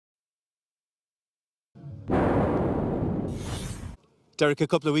Derek, a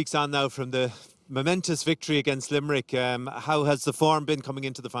couple of weeks on now from the momentous victory against Limerick. How has the form been coming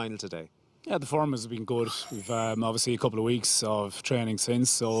into the final today? Yeah, the form has been good. We've obviously a couple of weeks of training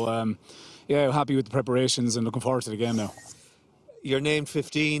since, so yeah, happy with the preparations and looking forward to the game now. Your named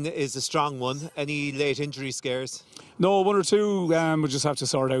 15 is a strong one. Any late injury scares? No, one or two we'll just have to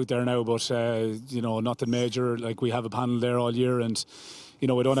sort out there now, but nothing major. Like, we have a panel there all year, and we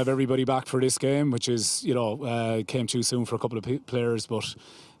don't have everybody back for this game, which is came too soon for a couple of players, but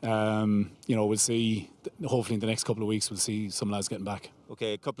we'll see. Hopefully in the next couple of weeks we'll see some lads getting back.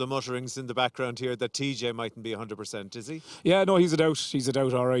 Okay, a couple of mutterings in the background here that TJ mightn't be 100%, is he? Yeah, no, he's a doubt. He's a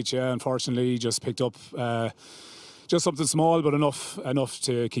doubt, all right. Yeah, unfortunately, he just picked up just something small, but enough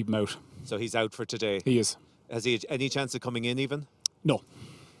to keep him out. So he's out for today? He is. Has he any chance of coming in even? No.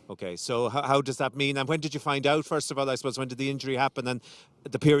 Okay, so how does that mean? And when did you find out, first of all, I suppose, when did the injury happen and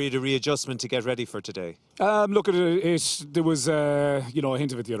the period of readjustment to get ready for today? Look at it. There was a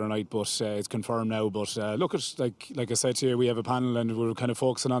hint of it the other night, but it's confirmed now. But look at, like I said to you, we have a panel and we're kind of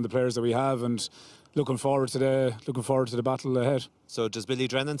focusing on the players that we have and looking forward to the battle ahead. So does Billy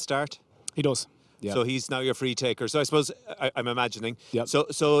Drennan start? He does. Yeah. So he's now your free taker. So I suppose I'm imagining. Yep.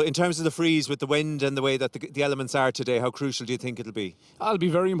 So in terms of the frees with the wind and the way that the elements are today, how crucial do you think it'll be? It'll be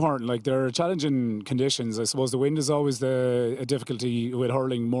very important. Like, they're challenging conditions. I suppose the wind is always a difficulty with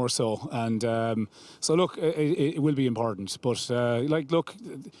hurling more so. And so look, it will be important. But look,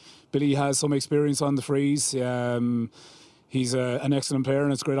 Billy has some experience on the frees. He's an excellent player,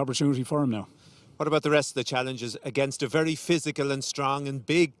 and it's a great opportunity for him now. What about the rest of the challenges against a very physical and strong and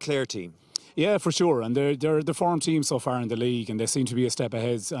big Clare team? Yeah, for sure, and they're the form team so far in the league, and they seem to be a step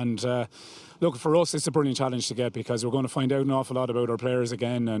ahead. And look, for us, it's a brilliant challenge to get, because we're going to find out an awful lot about our players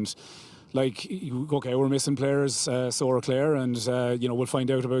again. And okay, we're missing players, so are Clare, and we'll find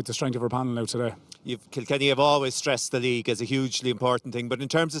out about the strength of our panel now today. Kilkenny have always stressed the league as a hugely important thing, but in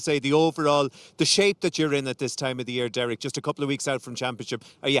terms of, say, the overall, the shape that you're in at this time of the year, Derek, just a couple of weeks out from championship,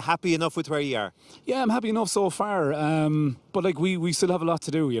 are you happy enough with where you are? Yeah, I'm happy enough so far, but we still have a lot to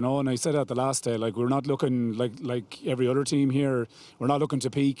do, and I said that the last day, we're not looking like every other team here. We're not looking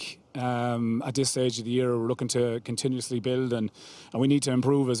to peak at this stage of the year. We're looking to continuously build, and we need to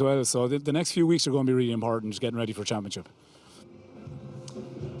improve as well. So the next few weeks are going to be really important, getting ready for championship.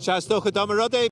 Shas